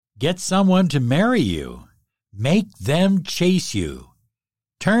Get someone to marry you. Make them chase you.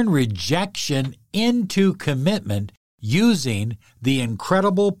 Turn rejection into commitment using the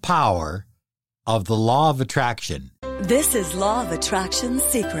incredible power of the law of attraction. This is Law of Attraction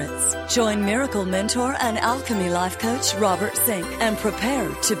Secrets. Join Miracle Mentor and Alchemy Life Coach Robert Zink and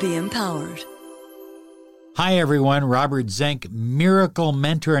prepare to be empowered. Hi, everyone. Robert Zink, Miracle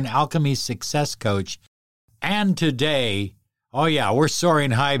Mentor and Alchemy Success Coach. And today, we're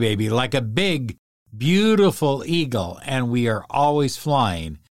soaring high, baby, like a big, beautiful eagle, and we are always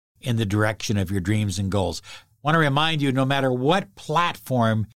flying in the direction of your dreams and goals. I want to remind you, no matter what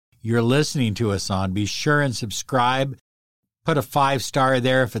platform you're listening to us on, be sure and subscribe. Put a 5-star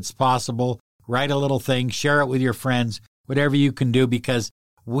there if it's possible. Write a little thing. Share it with your friends, whatever you can do, because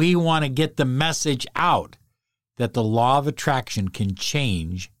we want to get the message out that the law of attraction can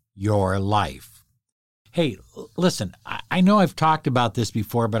change your life. Hey, listen, I know I've talked about this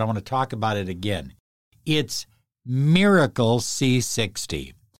before, but I want to talk about it again. It's Miracle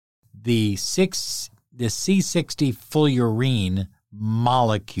C60. The C60 fullerene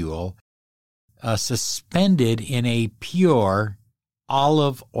molecule suspended in a pure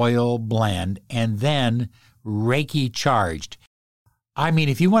olive oil blend and then Reiki charged. I mean,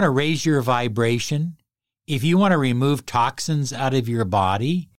 if you want to raise your vibration, if you want to remove toxins out of your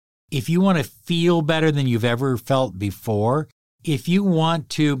body, if you want to feel better than you've ever felt before, if you want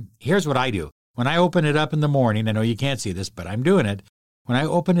to, here's what I do. When I open it up in the morning, I know you can't see this, but I'm doing it. When I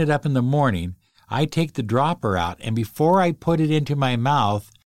open it up in the morning, I take the dropper out, and before I put it into my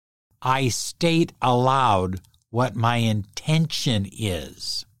mouth, I state aloud what my intention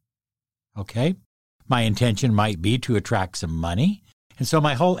is. Okay? My intention might be to attract some money, and so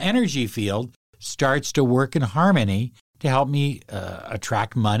my whole energy field starts to work in harmony to help me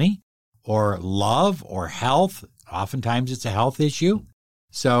attract money or love or health. Oftentimes it's a health issue.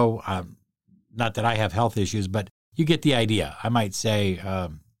 So, not that I have health issues, but you get the idea. I might say, I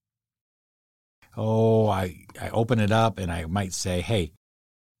open it up and I might say, hey,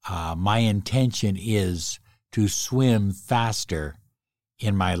 my intention is to swim faster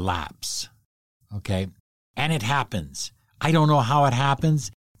in my laps. Okay? And it happens. I don't know how it happens,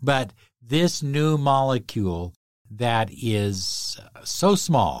 but this new molecule that is so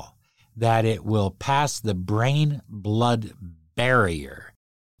small that it will pass the brain-blood barrier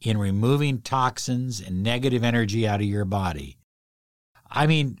in removing toxins and negative energy out of your body. I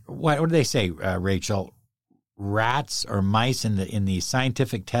mean, what do they say, Rachel? Rats or mice in the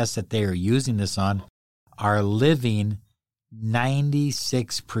scientific tests that they are using this on are living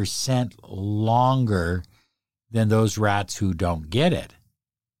 96% longer than those rats who don't get it.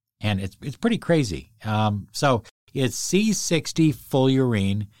 And it's pretty crazy. So it's C60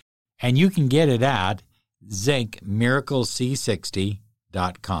 fullerene, and you can get it at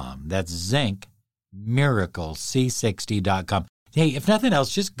zincmiraclec60.com. That's zincmiraclec60.com. Hey, if nothing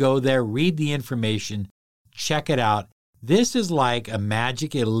else, just go there, read the information, check it out. This is like a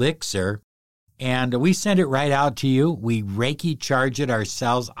magic elixir, and we send it right out to you. We Reiki charge it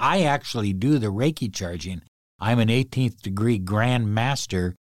ourselves. I actually do the Reiki charging. I'm an 18th degree Grand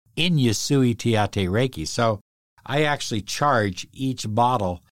Master in Yasui Tiate Reiki. So I actually charge each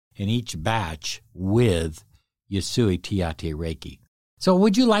bottle and each batch with Yasui Tiate Reiki. So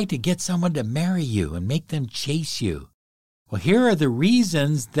would you like to get someone to marry you and make them chase you? Well, here are the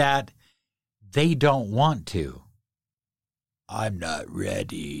reasons that they don't want to. I'm not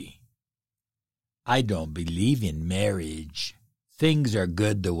ready. I don't believe in marriage. Things are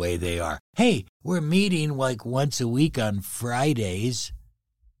good the way they are. Hey, we're meeting like once a week on Fridays.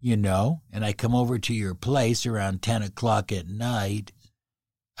 And I come over to your place around 10 o'clock at night.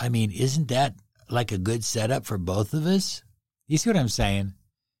 I mean, isn't that like a good setup for both of us? You see what I'm saying?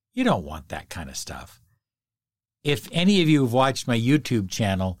 You don't want that kind of stuff. If any of you have watched my YouTube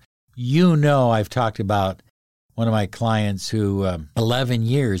channel, you know I've talked about one of my clients who, 11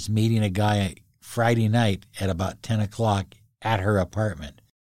 years, meeting a guy Friday night at about 10 o'clock at her apartment.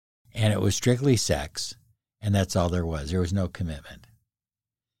 And it was strictly sex, and that's all there was. There was no commitment.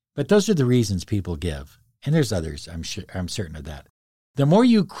 But those are the reasons people give. And there's others, I'm certain of that. The more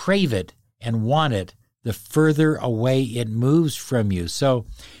you crave it and want it, the further away it moves from you. So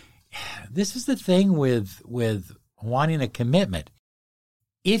this is the thing with wanting a commitment.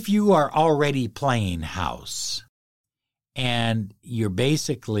 If you are already playing house and you're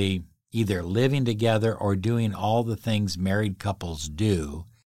basically either living together or doing all the things married couples do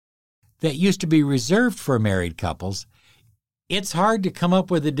that used to be reserved for married couples, it's hard to come up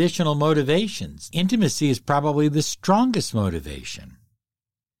with additional motivations. Intimacy is probably the strongest motivation.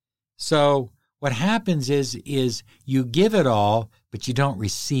 So what happens is you give it all, but you don't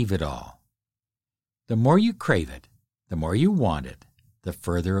receive it all. The more you crave it, the more you want it, the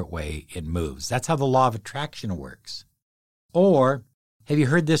further away it moves. That's how the law of attraction works. Or, have you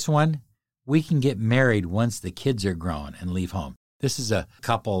heard this one? We can get married once the kids are grown and leave home. This is a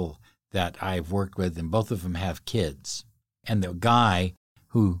couple that I've worked with, and both of them have kids. And the guy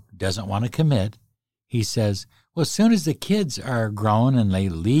who doesn't want to commit, he says, well, as soon as the kids are grown and they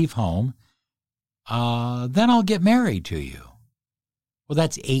leave home, then I'll get married to you. Well,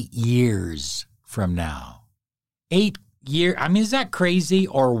 that's 8 years from now. 8 years. I mean, is that crazy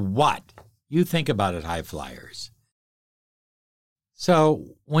or what? You think about it, high flyers.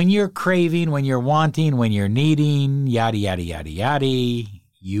 So when you're craving, when you're wanting, when you're needing, yada, yada, yada, yada,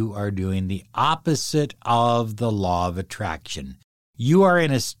 you are doing the opposite of the law of attraction. You are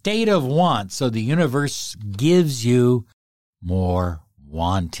in a state of want, so the universe gives you more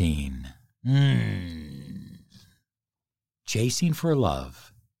wanting. Chasing for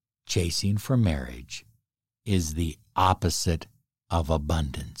love, chasing for marriage is the opposite of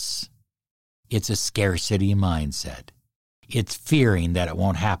abundance. It's a scarcity mindset. It's fearing that it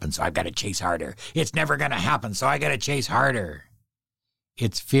won't happen, so I've got to chase harder. It's never going to happen, so I got to chase harder.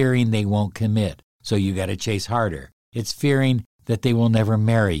 It's fearing they won't commit, so you got to chase harder. It's fearing that they will never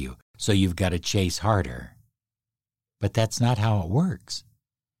marry you, so you've got to chase harder. But that's not how it works.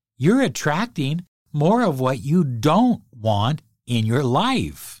 You're attracting more of what you don't want in your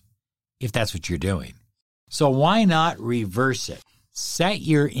life, if that's what you're doing. So why not reverse it? Set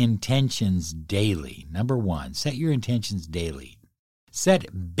your intentions daily. Number one, set your intentions daily.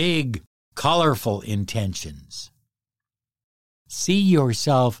 Set big, colorful intentions. See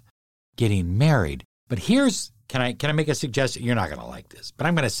yourself getting married. But here's, can I make a suggestion? You're not going to like this, but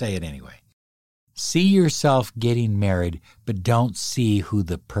I'm going to say it anyway. See yourself getting married, but don't see who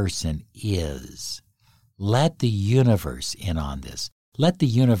the person is. Let the universe in on this. Let the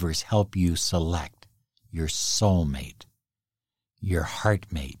universe help you select your soulmate, your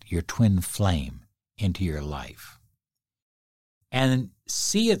heartmate, your twin flame into your life. And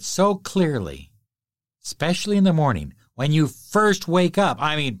see it so clearly, especially in the morning, when you first wake up.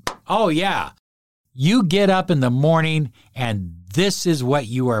 I mean, oh yeah, you get up in the morning and this is what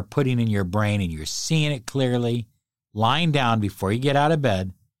you are putting in your brain and you're seeing it clearly, lying down before you get out of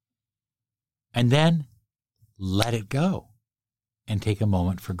bed, and then let it go and take a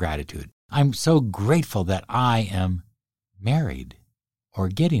moment for gratitude. I'm so grateful that I am married or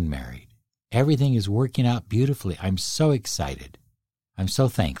getting married. Everything is working out beautifully. I'm so excited. I'm so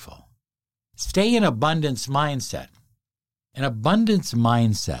thankful. Stay in abundance mindset. An abundance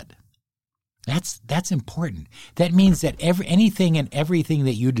mindset. That's important. That means that anything and everything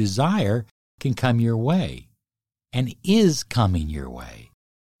that you desire can come your way and is coming your way.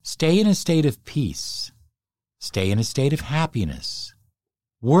 Stay in a state of peace. Stay in a state of happiness.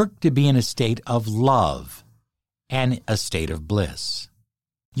 Work to be in a state of love and a state of bliss.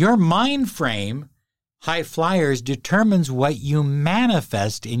 Your mind frame, high flyers, determines what you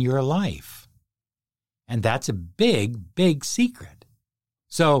manifest in your life. And that's a big, big secret.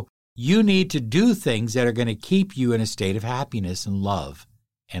 So you need to do things that are going to keep you in a state of happiness and love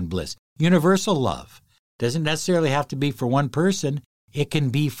and bliss. Universal love doesn't necessarily have to be for one person. It can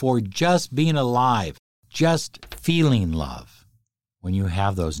be for just being alive, just feeling love. When you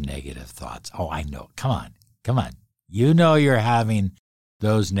have those negative thoughts, oh, I know, come on. You know you're having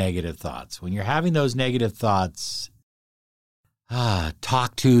those negative thoughts. When you're having those negative thoughts,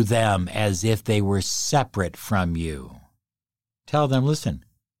 talk to them as if they were separate from you. Tell them, listen,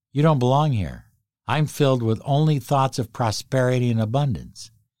 you don't belong here. I'm filled with only thoughts of prosperity and abundance.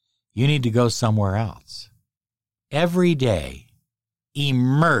 You need to go somewhere else. Every day,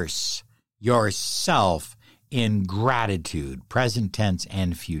 immerse yourself in gratitude, present tense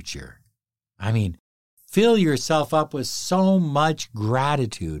and future. I mean, fill yourself up with so much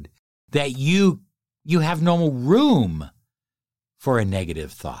gratitude that you have no room for a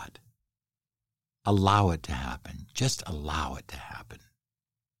negative thought. Allow it to happen. Just allow it to happen.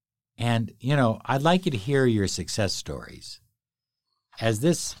 And, I'd like you to hear your success stories. As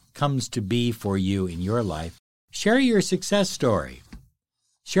this comes to be for you in your life, share your success story.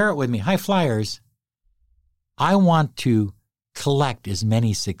 Share it with me. High flyers, I want to collect as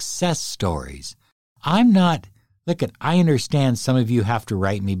many success stories. I understand some of you have to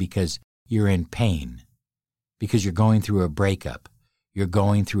write me because you're in pain, because you're going through a breakup, you're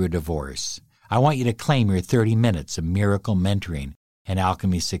going through a divorce. I want you to claim your 30 minutes of miracle mentoring and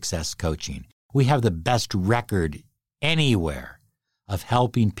Alchemy Success Coaching. We have the best record anywhere of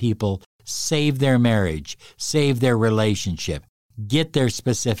helping people save their marriage, save their relationship, get their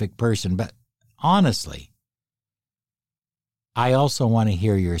specific person. But honestly, I also want to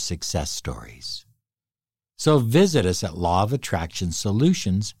hear your success stories. So visit us at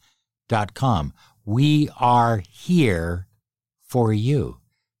lawofattractionsolutions.com. We are here for you.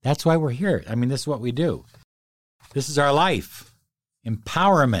 That's why we're here. I mean, this is what we do. This is our life.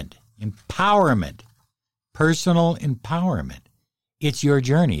 Empowerment. Personal empowerment. It's your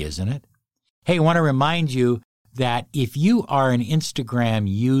journey, isn't it? Hey, I want to remind you that if you are an Instagram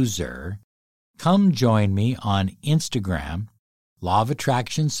user, come join me on Instagram, Law of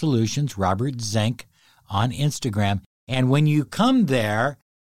Attraction Solutions, Robert Zink on Instagram. And when you come there,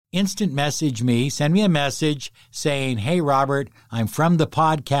 instant message me, send me a message saying, hey, Robert, I'm from the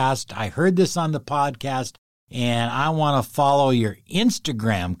podcast. I heard this on the podcast, and I want to follow your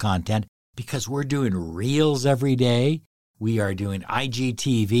Instagram content because we're doing reels every day. We are doing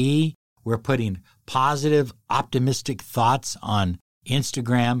IGTV. We're putting positive, optimistic thoughts on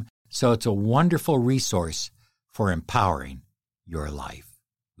Instagram. So it's a wonderful resource for empowering your life.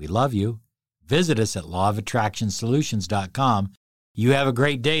 We love you. Visit us at lawofattractionsolutions.com. You have a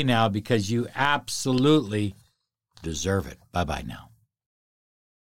great day now because you absolutely deserve it. Bye-bye now.